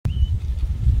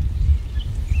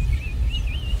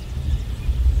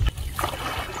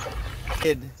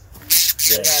You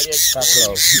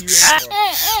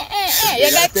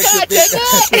got caught,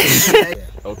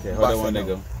 Okay, hold on one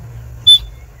nigga.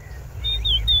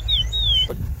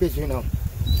 Fish, you know.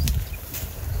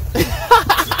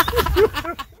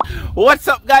 What's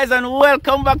up, guys, and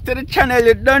welcome back to the channel.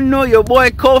 You don't know, your boy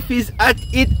Kofi's at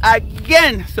it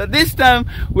again. So this time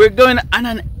we're going on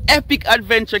an epic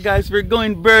adventure, guys. We're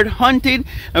going bird hunting,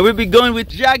 and we'll be going with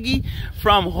Jaggy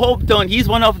from Hopetown. He's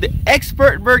one of the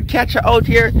expert bird catcher out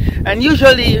here, and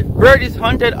usually bird is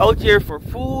hunted out here for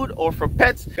food or for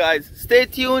pets. Guys, stay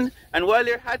tuned, and while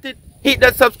you're at it, hit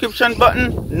that subscription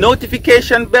button,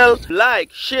 notification bell,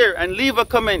 like, share, and leave a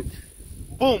comment.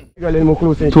 Boom.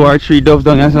 2 or 3 doves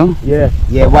down here, so?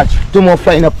 Yeah, watch. 2 more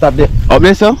flying up top there. Up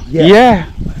there, so?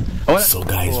 Yeah. So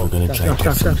guys, we're gonna try to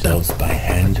catch some doves by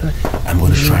hand. I'm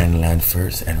gonna try and land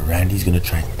first, and Randy's gonna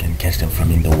try and catch them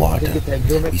from in the water.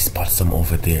 We spot some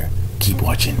over there. Keep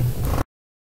watching.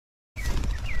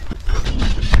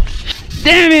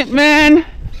 Damn it, man.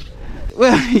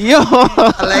 Well, yo.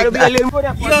 I like that.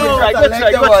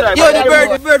 Yo,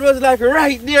 the bird was like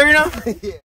right there, you know?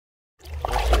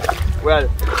 Well.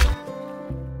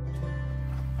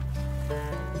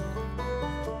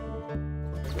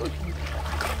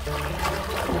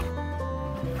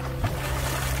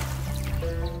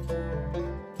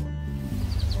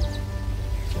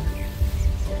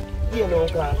 You know,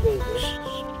 can't say it.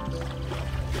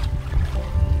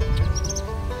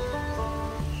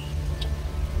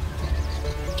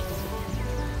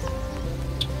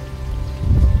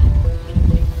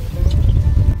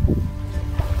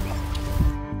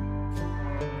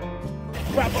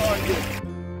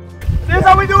 This is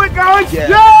how we do it, guys!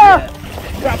 Yeah!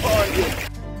 Drop on you.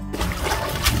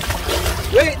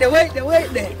 Wait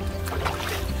there.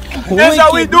 This is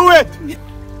how we do it!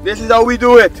 This is how we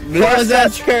do it! Gloves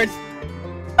and skirts.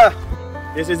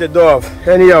 This is a dove.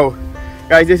 Anyhow,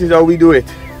 guys, this is how we do it.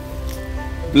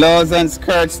 Gloves and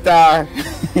skirt star.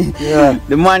 Yeah.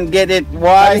 The man get it.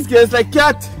 Why? It scares like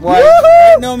cat. Why?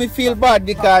 I know me feel bad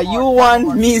because you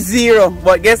won, me 0.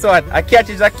 But guess what? A catch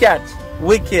is a catch.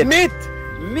 Wicked. Meat,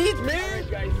 man.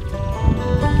 guys.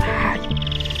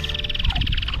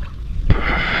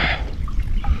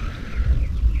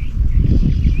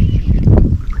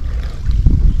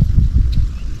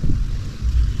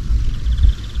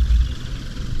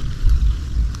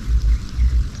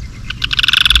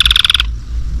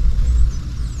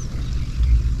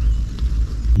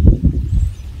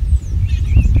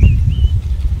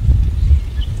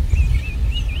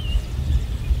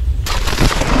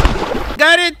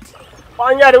 Got it.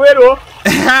 On the way, though.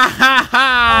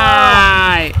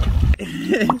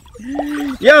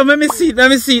 Yo, let me see it.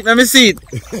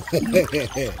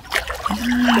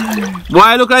 Boy,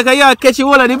 I look like a yard catch you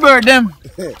all of the bird them.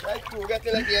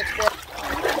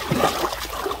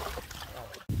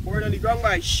 Word on the ground,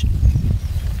 guys.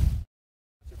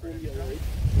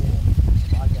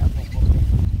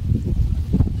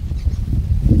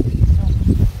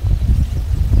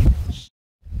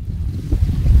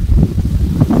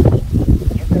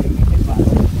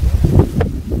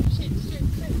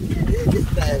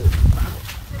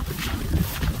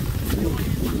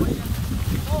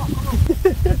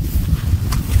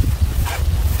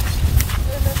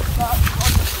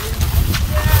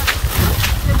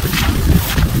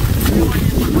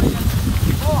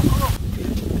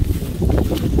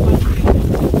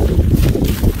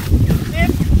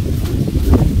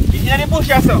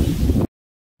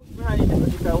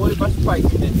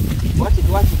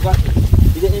 Watch it.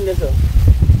 Is it in there, sir?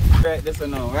 Right, this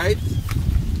one now, right?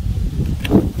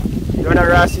 You want to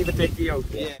rashy to take you out?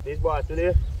 Yeah. This bar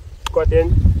today, cut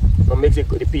in and mix it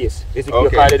with the paste. This is what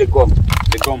Okay. you call it the gum.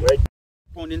 The gum. Right?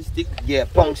 Pounding stick. Yeah,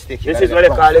 pong stick. This is what they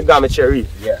call it gum cherry.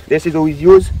 Yeah. This is what we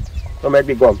use to make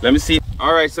the gum. Let me see.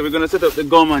 Alright, so we're going to set up the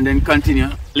gum and then continue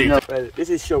later. Well, this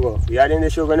is sugar. We add in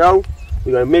the sugar now.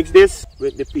 We're going to mix this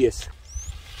with the paste.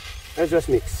 Let's just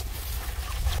mix.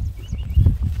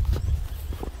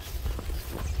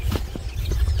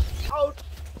 Out.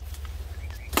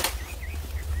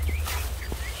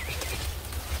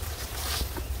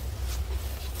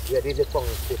 Yeah, this is a pong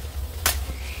stick.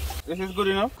 This is good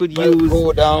enough? Could Well, use.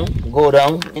 go down.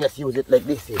 You just use it like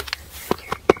this here.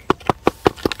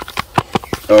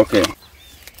 Okay.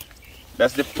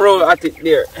 That's the pro at it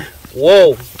there.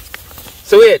 Whoa.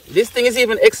 So wait, this thing is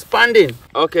even expanding.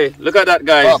 Okay, look at that,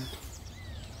 guys. Up.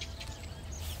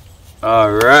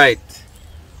 All right.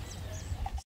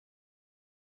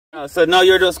 So now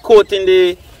you're just coating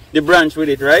the branch with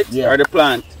it, right? Yeah. Or the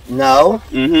plant. Now,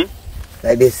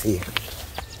 Like this here.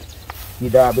 You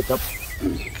dab it up.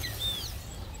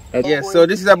 Yeah, so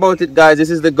this is about it, guys. This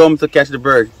is the gum to catch the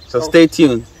bird. So stay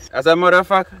tuned. As a matter of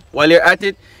fact, while you're at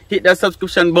it, hit that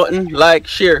subscription button, like,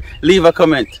 share, leave a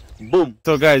comment. Boom.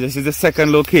 So guys, this is the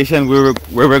second location where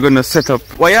we're gonna set up.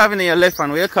 What you have in your left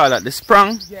hand, what you call that? The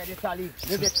sprung? Yeah,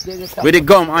 with the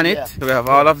gum on it. Yeah. So we have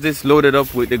all of this loaded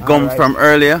up with the gum from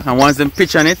earlier, and once them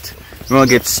pitch on it, we're gonna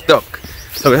get stuck.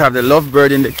 So we have the lovebird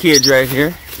in the cage right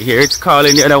here. You hear it's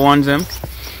calling the other ones them.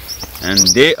 And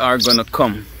they are gonna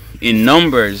come in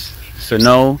numbers. So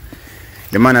now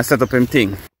the man has set up him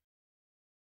thing.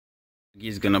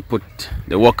 He's gonna put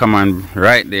the Wakaman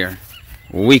right there.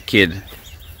 Wicked.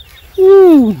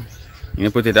 Woo! You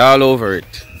put it all over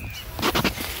it.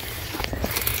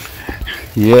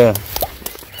 Yeah.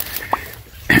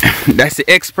 That's the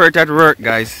expert at work,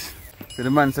 guys. So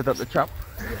the man set up the trap.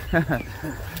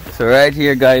 So right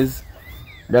here, guys,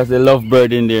 that's the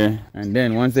lovebird in there. And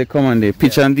then once they come and they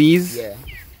pitch on these,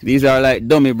 these are like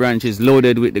dummy branches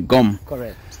loaded with the gum.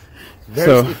 Correct.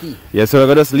 Very sticky. Yeah, so we're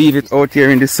gonna just leave it out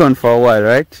here in the sun for a while,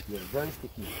 right? Yeah, very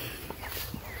sticky.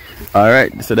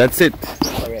 Alright, so that's it.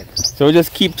 Correct. So we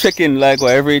just keep checking like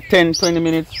what, every 10-20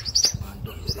 minutes.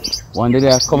 One day they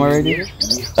have come already.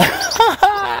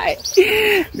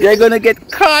 They're gonna get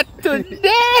caught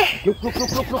today. Look.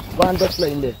 One just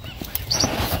flying there.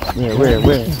 Yeah, where?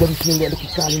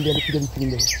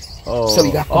 Oh, so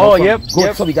we got to come out. Yep.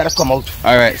 So we gotta come out.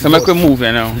 Alright, so make we move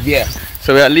here now. Yeah.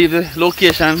 So we'll leave the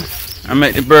location and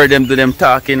make the bird them do them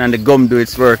talking and the gum do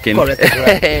its working. Correct is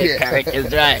right. Correct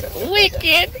is right.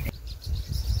 Wicked.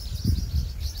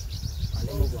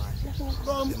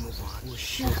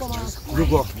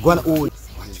 Go on old.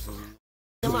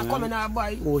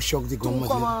 Oh, shock the gum.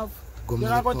 Well,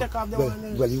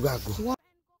 you gotta go.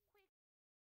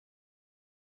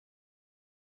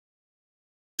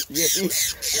 Yes.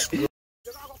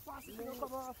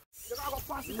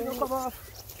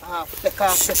 Take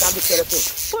off, be careful.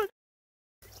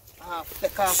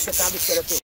 Take off, be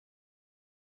careful.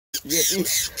 Yes.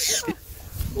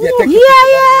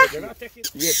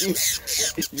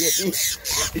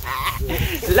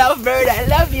 Love bird, I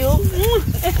love you.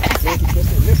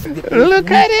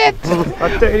 Look at it.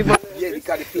 Yeah,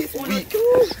 because the face weak.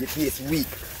 The face weak.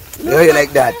 You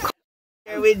like that?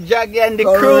 With Jaggy and the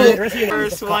crew.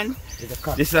 First one.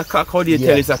 This is a cock. How do you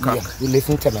tell it's a cock? You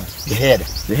listen to me. The head.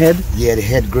 The head? Yeah, the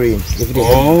head green. If the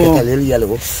head get a little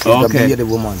yellow, it's the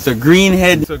woman. So green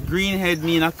head. So green head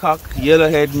mean a cock. Yellow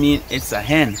head mean it's a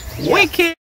hen. Yeah.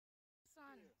 Wicked.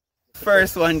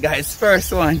 First one, guys.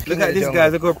 First one. Look at this,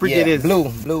 guys. Look how pretty it is.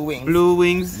 Blue wings. Blue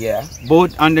wings. Yeah.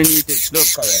 Both underneath it. Look.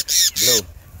 Correct. Blue.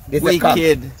 This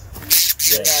wicked.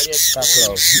 Yeah.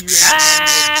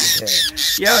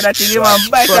 Yo, that thing you want to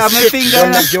bite off my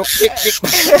finger.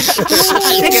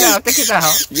 Take it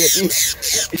out. Yeah.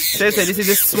 So this is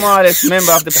the smallest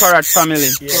member of the parrot family.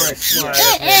 Correct.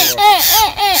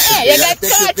 You got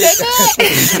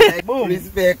caught. Boom.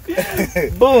 Respect.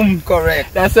 Boom.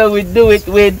 Correct. That's how we do it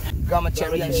with gamma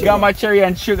cherry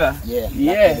and sugar.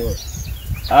 Yeah.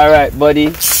 Alright,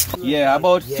 buddy. Yeah,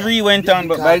 about 3 went on,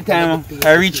 but by the time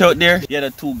I reach out there, the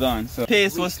other 2 gone. So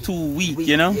pace was too weak,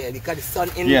 you know? Yeah, because the sun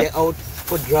in there out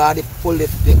for draw the pull it,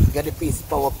 get the pace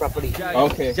power properly.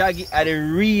 Okay. Jaggy are the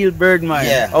real bird man.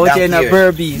 Yeah. Out there in the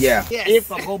burbies. Yeah. Yes. If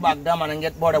I go back down and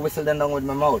get bored, I whistle them down with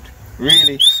my mouth.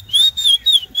 Really?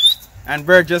 And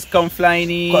bird just come flying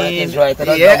in. Correct is right.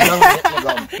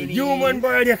 Human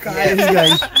bird, you call it,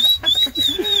 guys.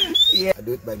 Yeah. I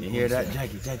do it by you hear that,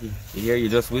 Jaggy? You hear you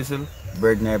just whistle,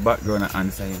 bird in the background and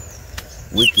answer you.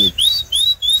 Wicked.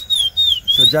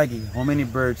 So Jaggy, how many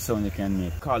bird sound you can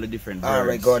make? Call the different birds.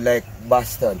 Alright, go like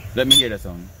bastard. Let me hear that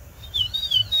sound.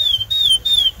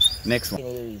 Next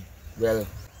one. Well.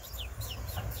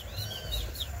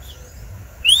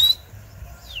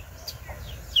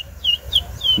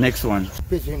 Next one.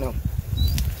 Pigeon now.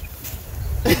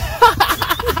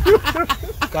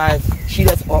 Guys, she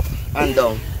does up and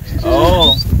down.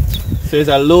 Oh, so it's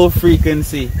a low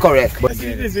frequency. Correct. But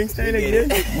see this wing style again.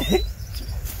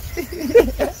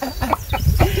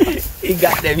 He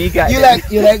got them. You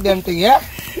like them thing, yeah?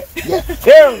 Yeah.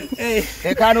 Hey,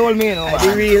 they can't hold me, no.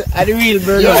 The real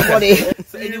bird. Yeah, buddy.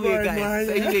 So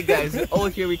anyway, guys,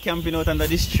 out here we camping out under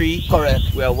this tree.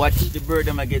 Correct. We are watching the bird.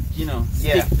 Them I get,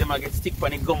 stick. Them I get stick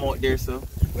on the gum out there. So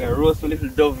we are roast a little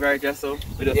dove right there. So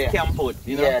we just camp out,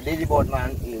 Yeah, this is the bird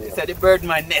man. It's the bird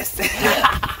man nest.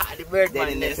 The bird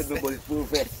man nest.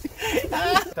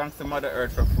 Thanks to Mother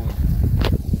Earth for food.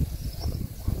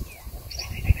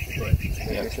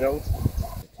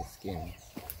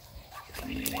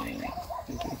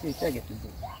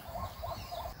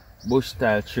 Bush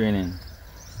style training.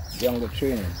 Jungle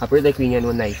training. I put the queen in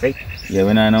one knife, right? Yeah,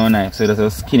 we don't know knife, so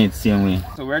that's skin it same way.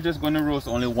 So we're just gonna roast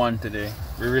only one today.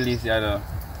 We release the other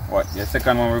what, the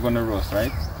second one we're gonna roast,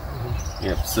 right?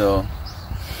 Yep. So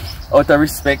out of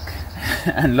respect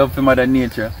and love for Mother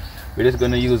Nature, we're just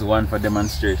gonna use one for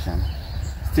demonstration.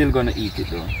 Still gonna eat it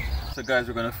though. So guys,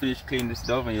 we're gonna finish cleaning this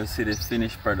dove and you'll see the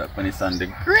finished product when it's on the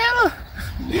grill.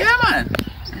 Yeah man.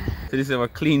 So this is our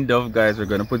clean dove guys, we're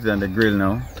gonna put it on the grill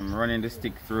now. I'm running the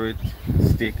stick through it,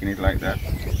 sticking it like that.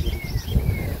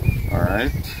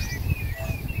 Alright.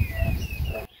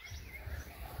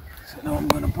 So now I'm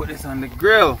gonna put this on the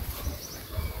grill.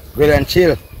 Grill and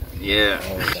chill. Yeah,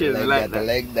 Oh, chill I like that.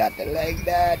 like that. I like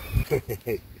that.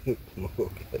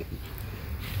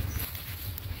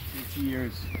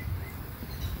 Cheers.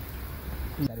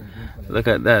 Look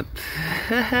at that.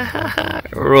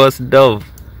 Roast dove.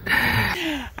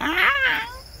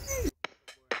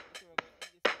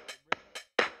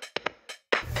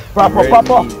 Proper.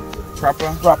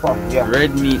 Proper? Yeah.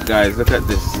 Red meat guys, look at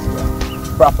this.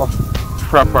 Proper.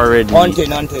 Proper red meat.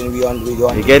 Hunting. We on.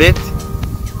 You get it?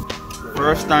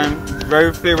 First time,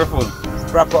 very flavorful.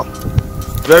 Proper.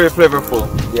 Very flavorful.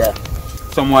 Yeah.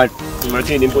 Somewhat. You might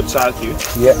need to put salt here.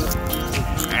 Yeah.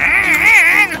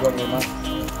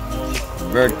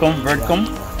 Bird come.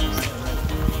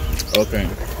 Okay.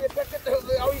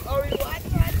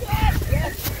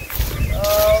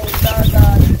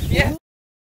 Yeah.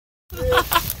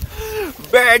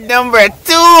 Bird number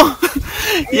 2.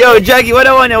 Yo, Jackie, what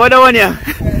I want ya? What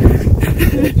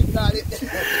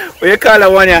you call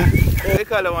that one ya?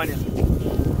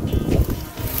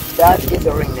 That is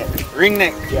a ring neck. Ring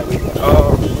neck. Yeah, ring neck.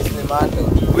 Oh.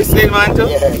 Whistling man too?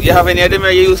 Yeah. You have any other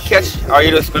where you use catch or are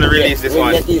you just gonna release this ring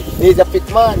one? Neck is a fit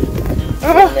man.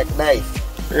 Ring neck nice.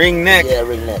 Ring neck. Yeah,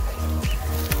 ring neck.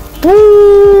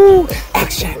 Woo!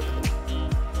 Action!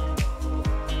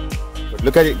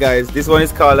 Look at it guys, this one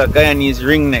is called a Guyanese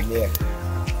ring neck. Yeah.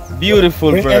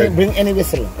 Beautiful bird. Bring any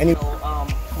whistle. Where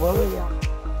are you?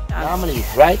 Normally,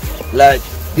 right? Like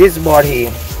this bird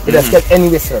here, it does get any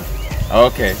whistle.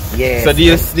 Okay. Yeah. So do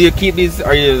you keep these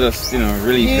or you just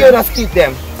release You them? just keep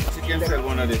them. You can sell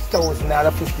one of these. $1,000,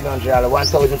 $1,500,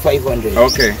 $1,500.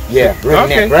 Okay. Yeah, ring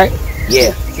neck, right?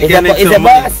 Yeah. You can make Is some the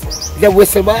money. bass? Is the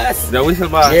whistle bass? The whistle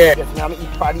bar? Yeah. Just now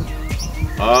eat paddy.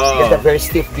 Oh. Get a very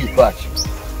stiff beak patch.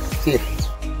 Stiff.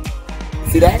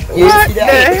 See that? What Yeah, see the that?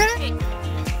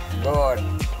 heck? God.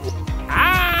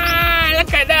 Ah,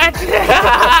 look at that.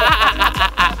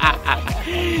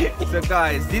 So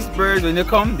guys, these birds when they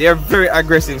come, they're very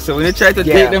aggressive. So when you try to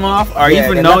take them off, or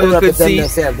even now you could see,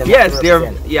 yes,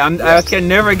 I can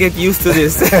never get used to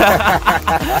this.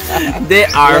 They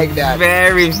are Like that.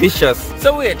 very vicious.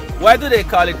 So wait, why do they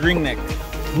call it ring neck?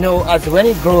 No, as when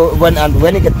it grow, when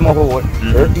it get more old,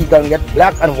 you can get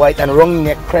black and white and wrong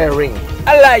neck clear ring.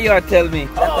 Allah, you are tell me.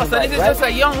 Oh, That's so right, this is right? just a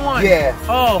young one. Yeah.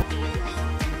 Oh.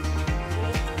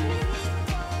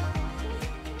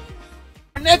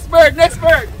 Next bird.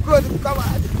 Good, come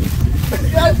on.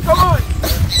 Yes, come on.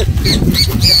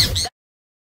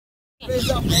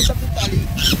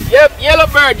 Yep, yellow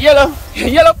bird,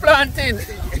 yellow plantain.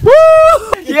 Woo!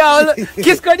 Yeah, look,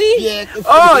 kiss Cody? Yeah.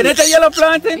 Oh, that's a yellow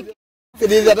plantain.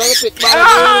 This is another pick man.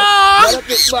 Ah! Another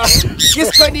pick man. Kiss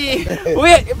Cody.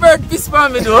 Wait, bird piss for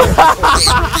me though.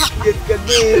 It could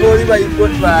be only by your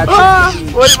foot, man. Ah,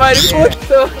 what about the foot?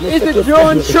 So, it's the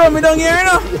drone show me down here, you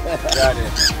know?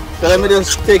 So let me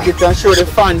just take it and show the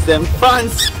fans them.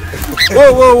 Fans!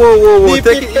 Whoa.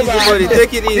 Take it easy, buddy.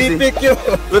 Take it easy.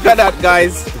 Look at that,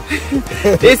 guys.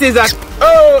 This is a...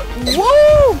 Oh!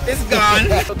 Woo! It's gone.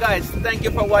 So guys, thank you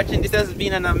for watching. This has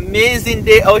been an amazing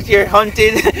day out here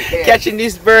hunting, catching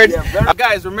these birds.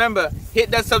 Guys, remember, hit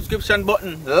that subscription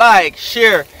button, like,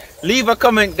 share, leave a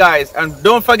comment, guys. And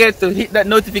don't forget to hit that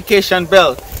notification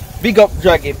bell. Big up,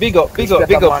 Draggy. Big up.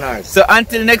 So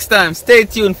until next time, stay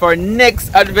tuned for next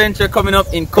adventure coming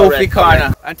up in Kofi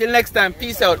Corner. Until next time,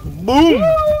 peace out. Boom!